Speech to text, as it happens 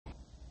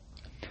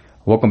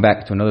Welcome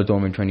back to another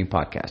Doberman Training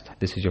Podcast.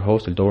 This is your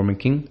host, the Doberman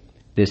King.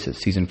 This is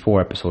Season 4,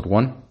 Episode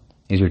 1,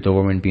 Is Your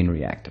Doberman Being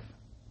Reactive?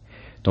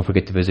 Don't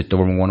forget to visit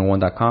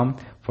Doberman101.com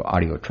for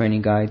audio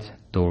training guides,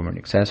 Doberman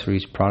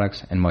accessories,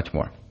 products, and much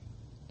more.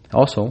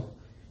 Also,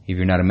 if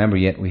you're not a member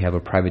yet, we have a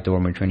private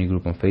Doberman training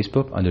group on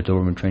Facebook under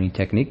Doberman Training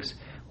Techniques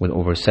with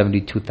over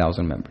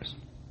 72,000 members.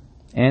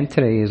 And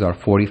today is our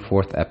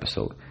 44th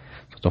episode.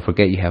 So don't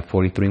forget you have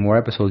 43 more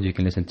episodes you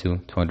can listen to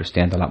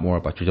understand a lot more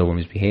about your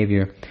Doberman's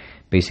behavior,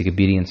 basic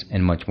obedience,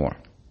 and much more.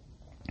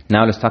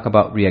 Now let's talk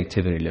about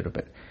reactivity a little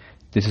bit.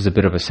 This is a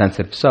bit of a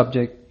sensitive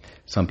subject.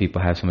 Some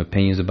people have some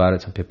opinions about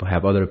it. Some people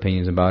have other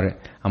opinions about it.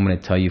 I'm going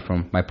to tell you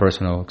from my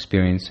personal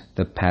experience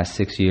the past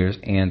 6 years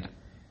and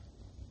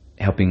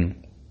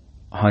helping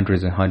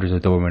hundreds and hundreds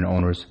of Doberman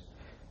owners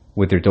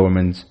with their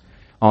Dobermans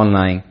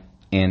online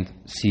and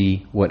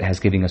see what has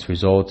given us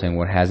results and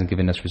what hasn't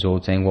given us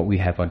results and what we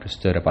have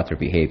understood about their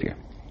behavior.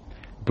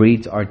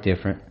 Breeds are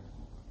different,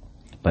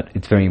 but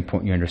it's very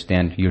important you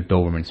understand your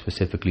Doberman,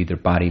 specifically their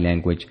body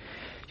language.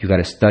 You got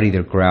to study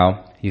their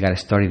growl. You got to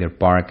study their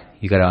bark.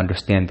 You got to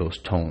understand those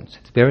tones.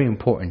 It's very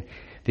important.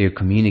 They're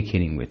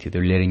communicating with you.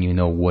 They're letting you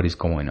know what is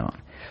going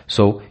on.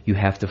 So you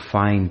have to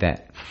find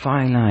that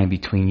fine line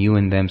between you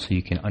and them so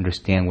you can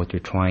understand what they're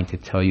trying to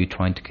tell you,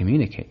 trying to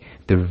communicate.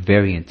 They're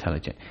very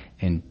intelligent,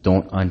 and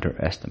don't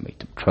underestimate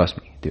them.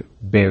 Trust me, they're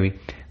very,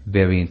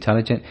 very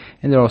intelligent,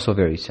 and they're also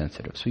very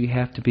sensitive. So you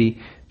have to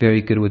be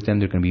very good with them.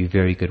 They're going to be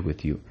very good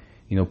with you.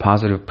 You know,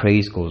 positive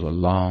praise goes a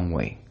long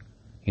way.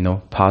 You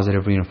know,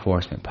 positive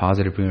reinforcement.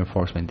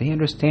 They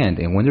understand.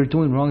 And when they're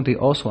doing wrong, they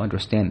also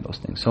understand those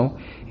things. So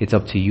it's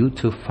up to you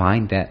to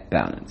find that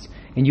balance.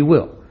 And you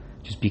will.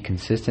 Just be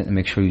consistent and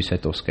make sure you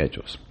set those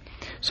schedules.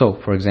 So,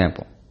 for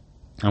example,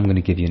 I'm going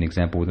to give you an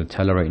example with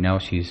Nutella right now.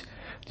 She's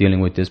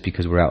dealing with this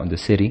because we're out in the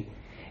city.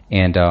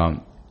 And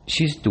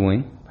she's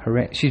being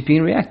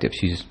reactive.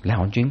 She's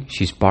lounging,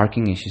 she's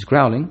barking, and she's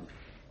growling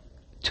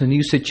to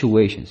new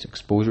situations,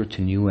 exposure to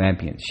new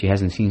ambience. She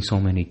hasn't seen so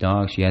many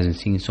dogs. She hasn't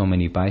seen so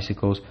many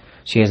bicycles.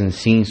 She hasn't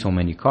seen so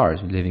many cars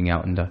living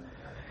out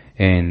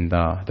in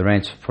the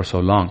ranch for so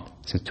long,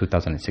 since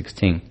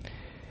 2016.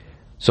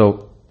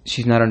 So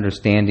she's not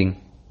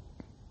understanding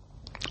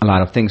a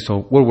lot of things.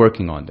 So we're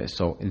working on this.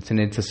 So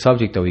it's a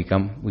subject that we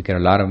get a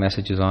lot of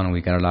messages on and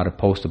we get a lot of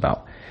posts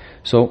about.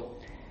 So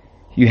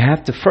you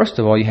have to, first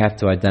of all, you have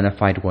to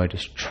identify what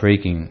is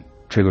triggering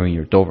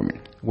your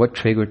Doberman. What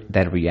triggered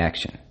that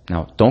reaction?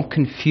 Now, don't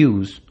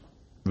confuse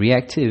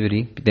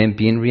reactivity, then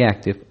being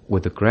reactive,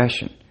 with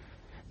aggression.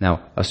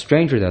 Now, a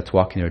stranger that's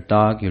walking their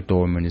dog, your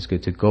Doberman is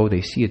good to go.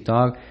 They see a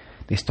dog,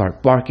 they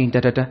start barking,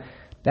 da-da-da.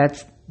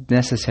 That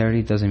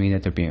necessarily doesn't mean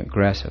that they're being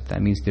aggressive.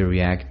 That means they're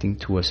reacting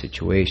to a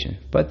situation.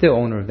 But the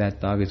owner of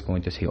that dog is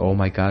going to say, oh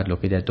my God,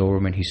 look at that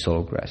Doberman, he's so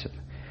aggressive.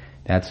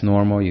 That's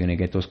normal. You're going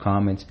to get those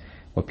comments.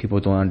 What people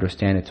don't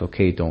understand, it's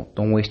okay.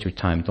 Don't waste your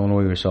time. Don't owe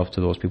yourself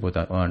to those people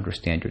that don't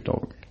understand your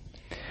Doberman.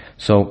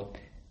 So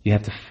you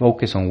have to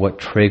focus on what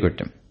triggered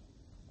them.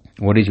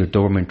 What is your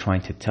Doberman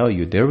trying to tell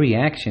you? Their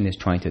reaction is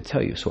trying to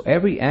tell you. So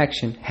every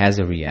action has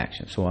a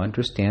reaction. So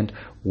understand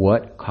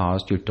what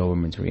caused your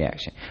Doberman's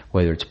reaction.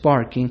 Whether it's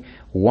barking,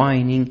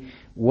 whining,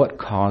 what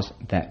caused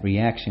that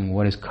reaction?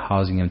 What is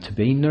causing them to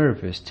be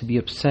nervous, to be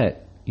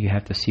upset? You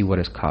have to see what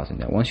is causing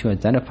that. Once you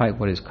identify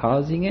what is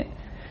causing it,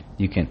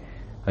 you can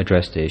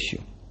address the issue.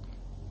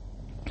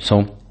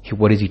 So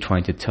what is he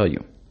trying to tell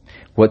you?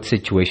 What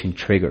situation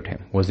triggered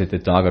him? Was it the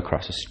dog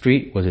across the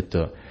street? Was it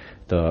the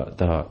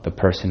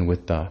person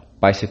with the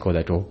bicycle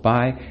that drove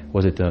by?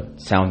 Was it the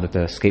sound that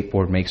the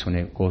skateboard makes when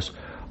it goes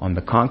on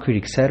the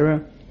concrete,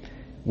 etc.?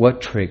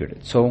 What triggered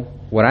it? So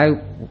what I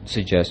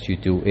suggest you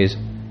do is,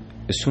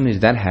 as soon as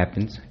that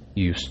happens,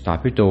 you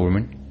stop your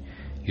Doberman,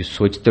 you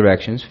switch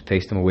directions,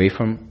 face them away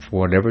from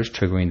whatever is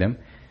triggering them,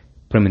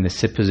 put them in the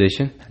sit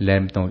position, let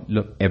them know,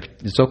 look,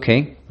 it's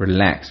okay,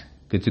 relax,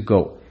 good to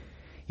go.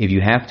 If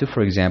you have to,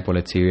 for example,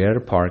 let's say you're at a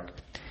park,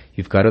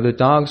 you've got other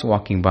dogs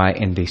walking by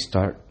and they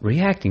start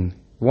reacting.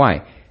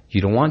 Why?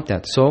 You don't want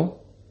that. So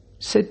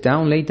sit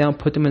down, lay down,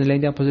 put them in the lay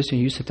down position.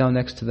 You sit down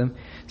next to them.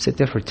 Sit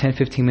there for 10,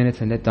 15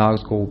 minutes and let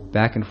dogs go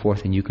back and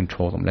forth and you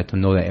control them. Let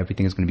them know that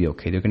everything is going to be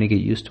okay. They're going to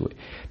get used to it.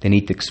 They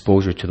need the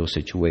exposure to those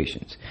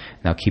situations.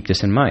 Now keep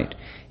this in mind.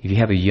 If you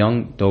have a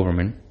young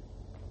Doberman,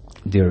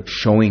 they're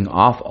showing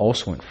off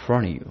also in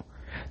front of you.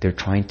 They're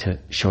trying to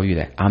show you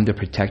that I'm the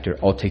protector.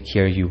 I'll take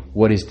care of you.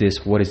 What is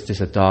this? What is this,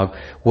 a dog?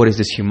 What is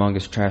this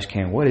humongous trash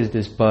can? What is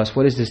this bus?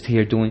 What is this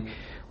here doing?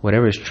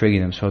 Whatever is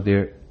triggering them. So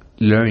they're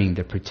learning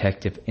the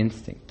protective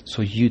instinct.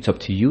 So it's up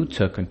to you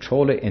to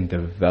control it and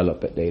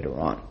develop it later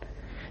on.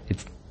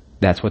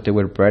 That's what they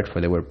were bred for.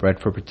 They were bred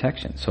for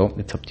protection. So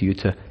it's up to you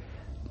to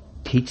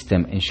teach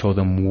them and show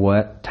them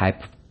what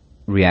type of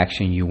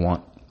reaction you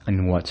want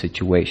in what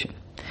situation.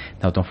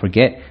 Now don't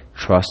forget,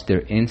 trust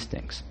their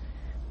instincts.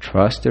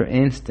 Trust their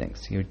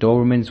instincts. Your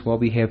Doberman's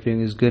well-behaved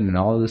is good, and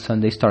all of a sudden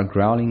they start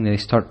growling. They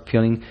start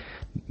feeling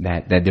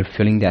that they're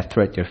feeling that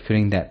threat. They're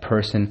feeling that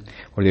person,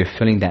 or they're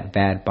feeling that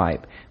bad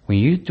vibe. When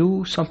you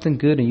do something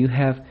good and you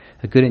have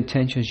The good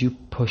intentions, you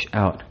push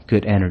out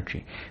good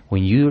energy.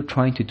 When you're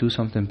trying to do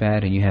something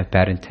bad and you have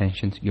bad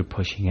intentions, you're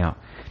pushing out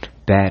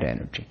bad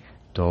energy.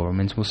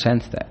 Dobermans will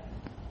sense that.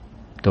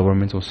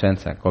 Dobermans will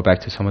sense that. Go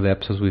back to some of the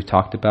episodes we've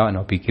talked about, and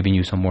I'll be giving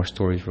you some more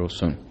stories real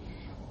soon.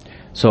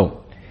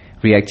 So,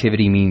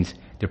 reactivity means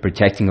they're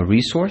protecting a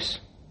resource,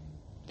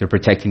 they're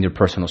protecting their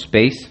personal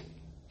space,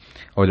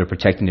 or they're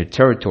protecting their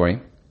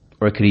territory,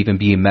 or it could even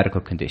be a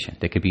medical condition.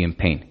 They could be in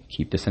pain.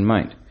 Keep this in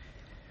mind.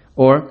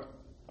 Or,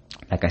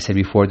 like I said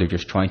before, they're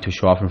just trying to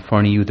show off in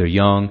front of you. They're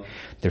young.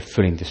 They're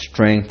feeling the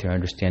strength. They're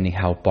understanding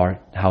how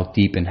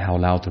deep and how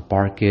loud their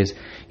bark is.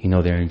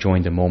 They're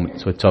enjoying the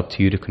moment. So it's up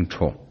to you to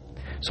control.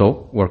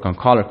 So work on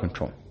collar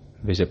control.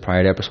 Visit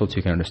prior episodes so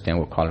you can understand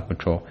what collar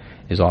control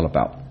is all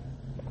about.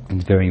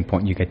 It's very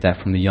important you get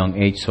that from the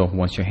young age. So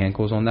once your hand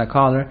goes on that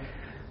collar,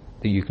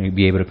 that you can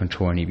be able to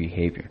control any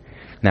behavior.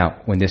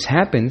 Now, when this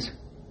happens,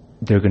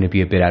 they're going to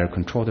be a bit out of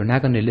control. They're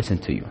not going to listen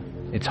to you.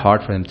 It's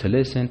hard for them to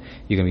listen.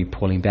 You're going to be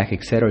pulling back,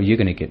 etc. You're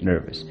going to get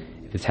nervous.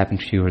 If this happened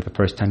to you for the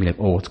first time, you're like,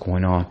 oh, what's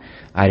going on?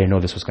 I didn't know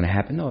this was going to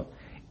happen. No.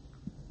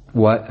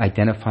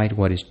 Identified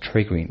what is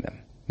triggering them.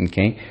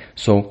 Okay?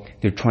 So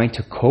they're trying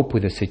to cope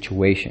with a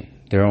situation.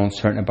 They're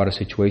uncertain about a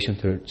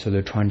situation, so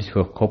they're trying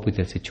to cope with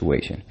the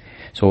situation.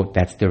 So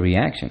that's their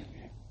reaction.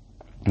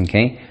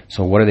 Okay?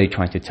 So what are they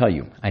trying to tell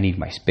you? I need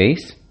my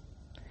space.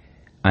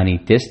 I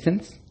need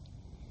distance.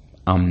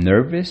 I'm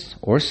nervous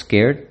or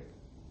scared.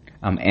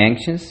 I'm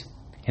anxious.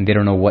 And they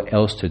don't know what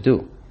else to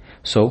do.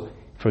 So,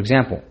 for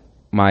example,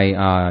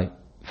 my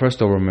first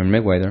Doberman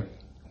Midweather,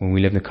 when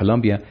we lived in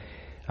Colombia,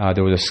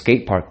 there was a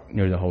skate park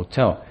near the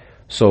hotel.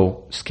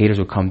 So skaters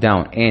would come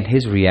down, and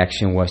his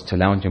reaction was to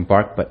lounge and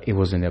bark, but it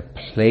was in a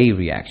play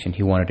reaction.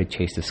 He wanted to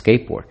chase the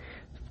skateboard.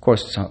 Of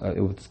course,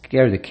 it would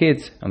scare the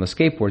kids on the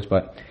skateboards,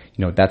 but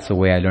that's the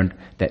way I learned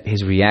that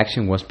his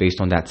reaction was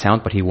based on that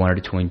sound, but he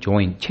wanted to enjoy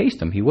and chase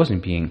them. He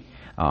wasn't being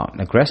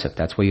aggressive.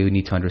 That's why you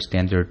need to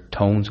understand their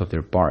tones of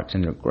their barks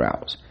and their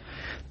growls.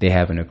 They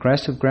have an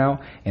aggressive growl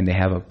and they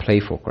have a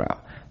playful growl.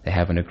 They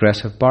have an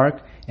aggressive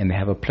bark and they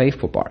have a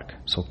playful bark.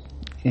 So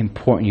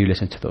important you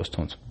listen to those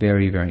tones.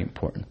 Very, very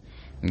important.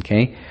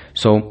 Okay?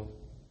 So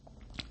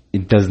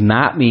it does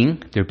not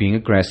mean they're being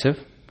aggressive.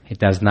 It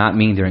does not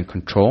mean they're in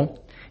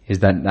control. It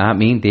does not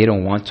mean they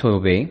don't want to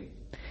obey.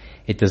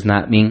 It does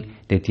not mean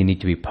that they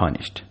need to be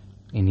punished.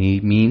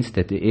 It means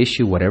that the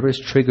issue, whatever has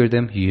triggered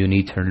them, you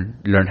need to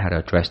learn how to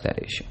address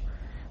that issue.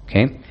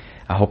 Okay?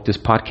 I hope this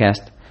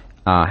podcast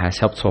has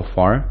helped so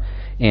far.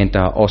 And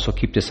also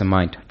keep this in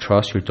mind.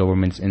 Trust your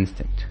Doberman's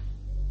instinct.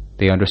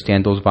 They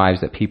understand those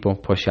vibes that people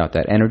push out,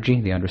 that energy.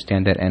 They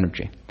understand that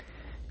energy.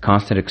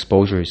 Constant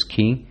exposure is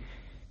key.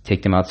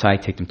 Take them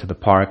outside. Take them to the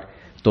park.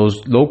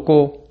 Those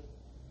local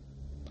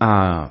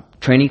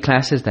training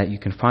classes that you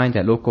can find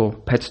at local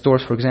pet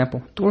stores, for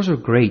example, those are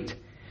great.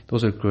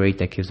 Those are great.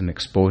 That gives them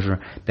exposure.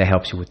 That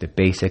helps you with the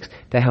basics.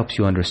 That helps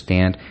you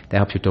understand. That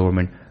helps your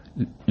Doberman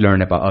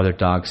learn about other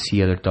dogs,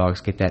 see other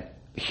dogs, get that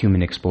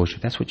human exposure.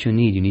 That's what you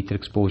need. You need that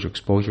exposure.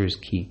 Exposure is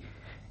key.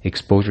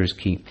 Exposure is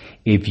key.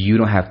 If you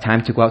don't have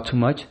time to go out too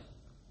much,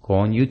 go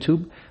on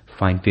YouTube.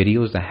 Find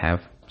videos that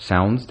have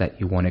sounds that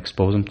you want to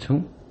expose them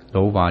to.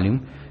 Low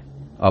volume.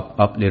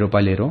 Up, little by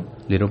little,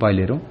 little by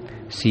little.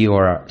 See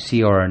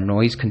our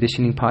noise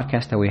conditioning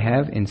podcast that we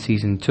have in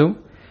season 2.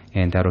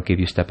 And that'll give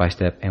you step by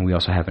step. And we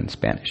also have it in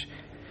Spanish.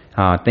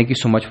 Thank you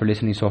so much for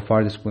listening so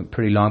far. This went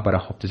pretty long, but I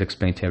hope this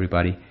explained to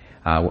everybody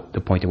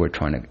the point that we're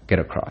trying to get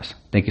across.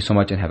 Thank you so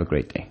much and have a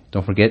great day.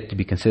 Don't forget to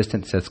be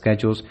consistent, set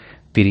schedules.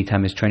 Feeding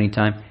time is training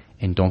time.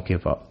 And don't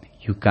give up.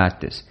 You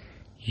got this.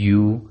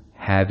 You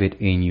have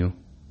it in you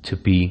to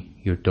be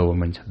your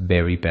Doberman's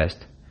very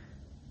best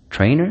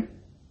trainer,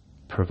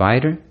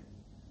 provider,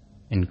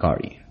 and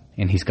guardian.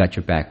 And he's got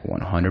your back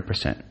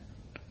 100%.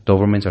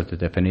 Dobermans are the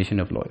definition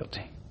of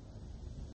loyalty.